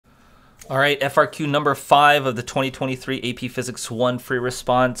All right, FRQ number 5 of the 2023 AP Physics 1 free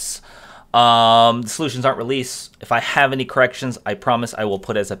response. The solutions aren't released. If I have any corrections, I promise I will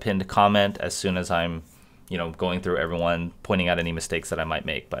put as a pinned comment as soon as I'm, going through everyone, pointing out any mistakes that I might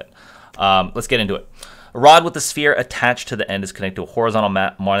make. But let's get into it. A rod with a sphere attached to the end is connected to a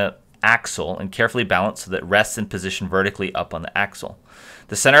horizontal axle and carefully balanced so that it rests in position vertically up on the axle.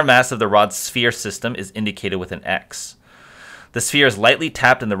 The center of mass of the rod sphere system is indicated with an X. The sphere is lightly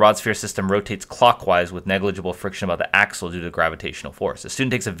tapped and the rod sphere system rotates clockwise with negligible friction about the axle due to gravitational force. The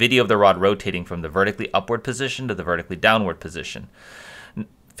student takes a video of the rod rotating from the vertically upward position to the vertically downward position.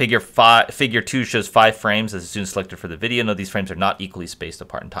 Figure 2 shows 5 frames as the student selected for the video. Note these frames are not equally spaced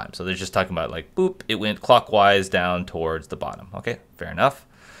apart in time. So they're just talking about like, boop, it went clockwise down towards the bottom. Okay, fair enough.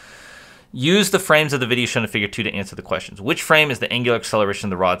 Use the frames of the video shown in figure 2 to answer the questions. Which frame is the angular acceleration of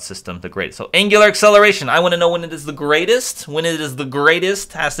the rod system the greatest? So angular acceleration, I want to know when it is the greatest. When it is the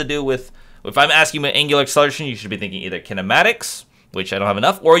greatest has to do with, if I'm asking about angular acceleration, you should be thinking either kinematics, which I don't have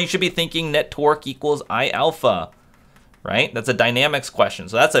enough, or you should be thinking net torque equals I alpha, right? That's a dynamics question.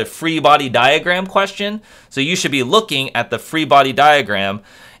 So that's a free body diagram question. So you should be looking at the free body diagram.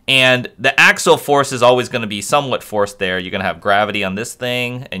 And the axial force is always going to be somewhat forced there. You're going to have gravity on this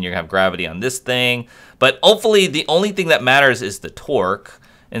thing, and you're going to have gravity on this thing. But hopefully, the only thing that matters is the torque.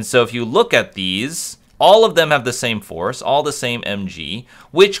 And so if you look at these, all of them have the same force, all the same mg.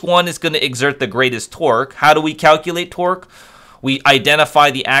 Which one is going to exert the greatest torque? How do we calculate torque? We identify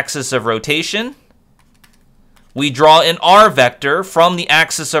the axis of rotation. We draw an r vector from the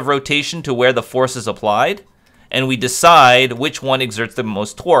axis of rotation to where the force is applied. And we decide which one exerts the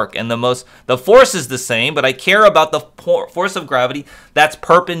most torque. And the force is the same, but I care about the force of gravity that's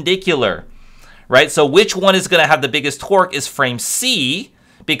perpendicular, right? So which one is going to have the biggest torque is frame C,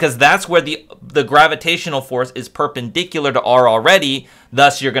 because that's where the gravitational force is perpendicular to R already.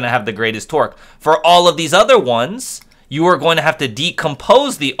 Thus, you're going to have the greatest torque. For all of these other ones, you are going to have to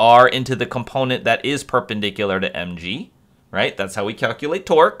decompose the R into the component that is perpendicular to mg, right? That's how we calculate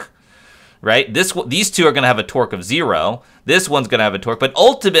torque. Right? These two are going to have a torque of 0. This one's going to have a torque, but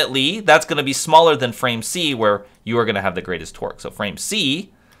ultimately that's going to be smaller than frame C, where you are going to have the greatest torque. So frame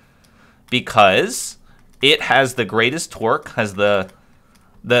C, because it has the greatest torque, has because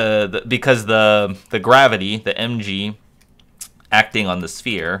the gravity, the mg, acting on the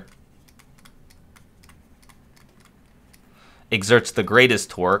sphere, exerts the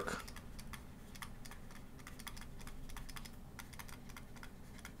greatest torque.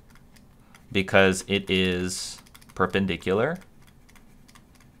 Because it is perpendicular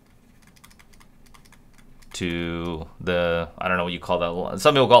to the, I don't know what you call that.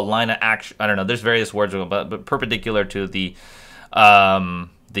 Some people call it line of action. I don't know. There's various words, but perpendicular to the r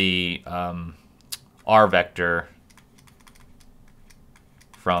vector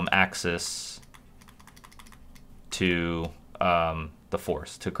from axis to the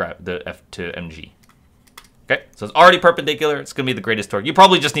force to mg. Okay, so it's already perpendicular. It's going to be the greatest torque. You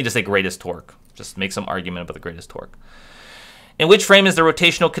probably just need to say greatest torque. Just make some argument about the greatest torque. In which frame is the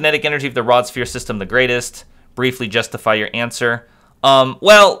rotational kinetic energy of the rod sphere system the greatest? Briefly justify your answer.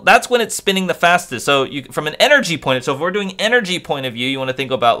 Well, that's when it's spinning the fastest. So from an energy point of view, so if we're doing energy point of view, you want to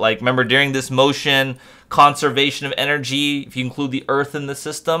think about, like, remember during this motion, conservation of energy, if you include the Earth in the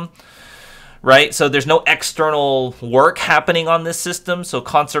system. Right, so there's no external work happening on this system, so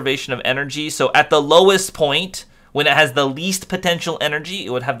conservation of energy. So at the lowest point, when it has the least potential energy,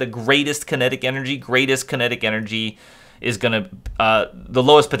 it would have the greatest kinetic energy. Greatest kinetic energy is going to, the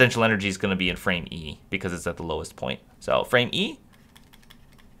lowest potential energy is going to be in frame E, because it's at the lowest point. So frame E.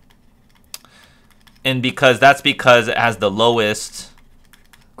 And that's because it has the lowest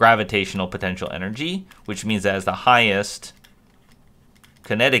gravitational potential energy, which means it has the highest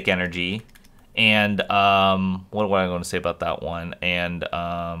kinetic energy. And what am I going to say about that one? And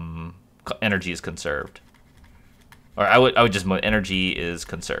energy is conserved. Or I would just, energy is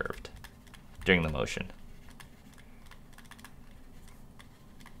conserved during the motion.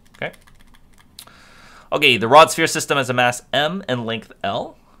 Okay. Okay, the rod sphere system has a mass m and length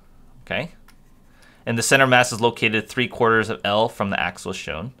L. Okay. And the center mass is located 3/4 of L from the axle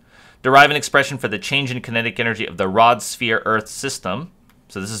shown. Derive an expression for the change in kinetic energy of the rod sphere Earth system.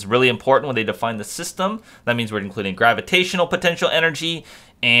 So this is really important when they define the system. That means we're including gravitational potential energy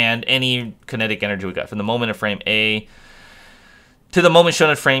and any kinetic energy we got from the moment of frame A to the moment shown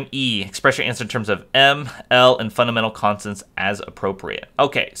in frame E. Express your answer in terms of M, L, and fundamental constants as appropriate.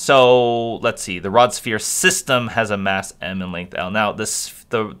 Okay, so let's see. The rod sphere system has a mass M and length L. Now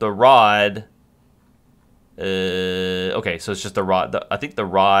the rod. Okay, so it's just the rod. I think the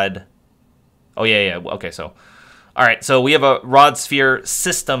rod. Oh yeah. Okay, so. All right, so we have a rod sphere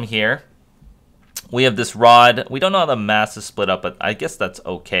system here. We have this rod. We don't know how the mass is split up, but I guess that's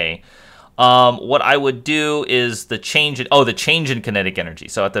okay. What I would do is the change in kinetic energy.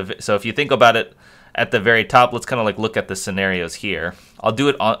 So if you think about it at the very top, let's kind of like look at the scenarios here. I'll do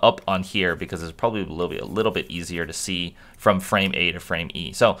it up on here because it's probably a little bit easier to see from frame A to frame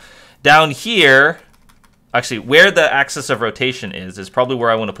E. So down here, actually where the axis of rotation is probably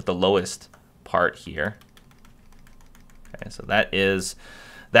where I want to put the lowest part here. Okay, so that is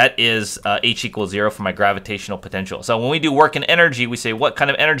H equals 0 for my gravitational potential. So when we do work and energy, we say what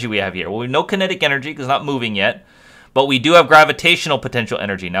kind of energy we have here. Well, we have no kinetic energy because it's not moving yet, but we do have gravitational potential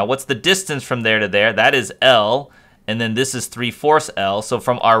energy. Now, what's the distance from there to there? That is L, and then this is 3/4 L. So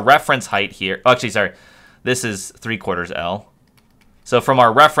from our reference height here, oh, actually, sorry, this is 3/4 L. So from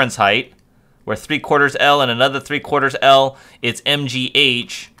our reference height, we're 3/4 L and another 3/4 L, it's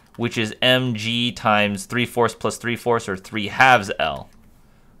mgh, which is mg times 3/4 plus 3/4, or 3/2 L.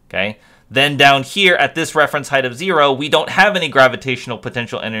 Okay. Then down here at this reference height of 0, we don't have any gravitational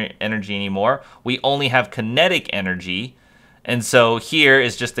potential energy anymore. We only have kinetic energy. And so here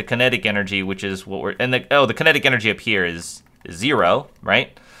is just the kinetic energy, which is what we're, and the kinetic energy up here is 0,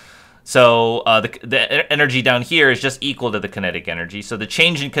 right? So the energy down here is just equal to the kinetic energy. So the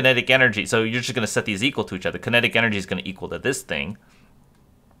change in kinetic energy, so you're just going to set these equal to each other. Kinetic energy is going to equal to this thing.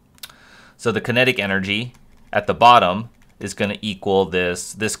 So the kinetic energy at the bottom is going to equal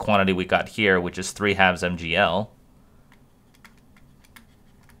this quantity we got here, which is 3/2 mgl.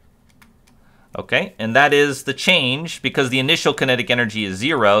 Okay, and that is the change because the initial kinetic energy is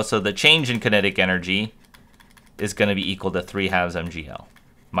 0, so the change in kinetic energy is going to be equal to 3/2 mgl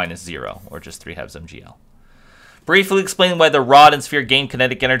minus 0, or just 3/2 mgl. Briefly explain why the rod and sphere gain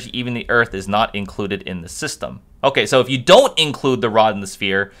kinetic energy, even the Earth is not included in the system. Okay, so if you don't include the rod and the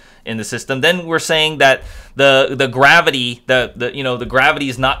sphere in the system, then we're saying that the gravity, the gravity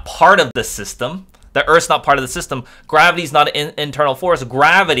is not part of the system. The Earth's not part of the system. Gravity is not an internal force.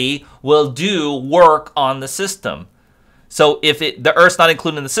 Gravity will do work on the system. So if the Earth's not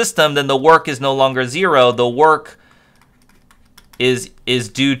included in the system, then the work is no longer 0. The work is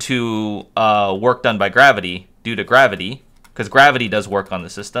due to work done by gravity, due to gravity, because gravity does work on the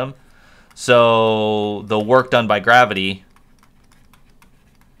system. So the work done by gravity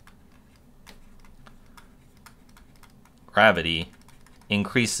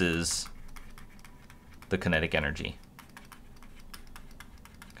increases the kinetic energy.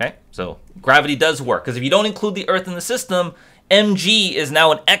 Okay, so gravity does work, because if you don't include the Earth in the system, mg is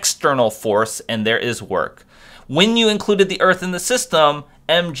now an external force and there is work. When you included the Earth in the system,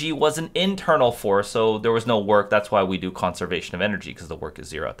 mg was an internal force, so there was no work. That's why we do conservation of energy, because the work is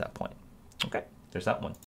 0 at that point. Okay, there's that one.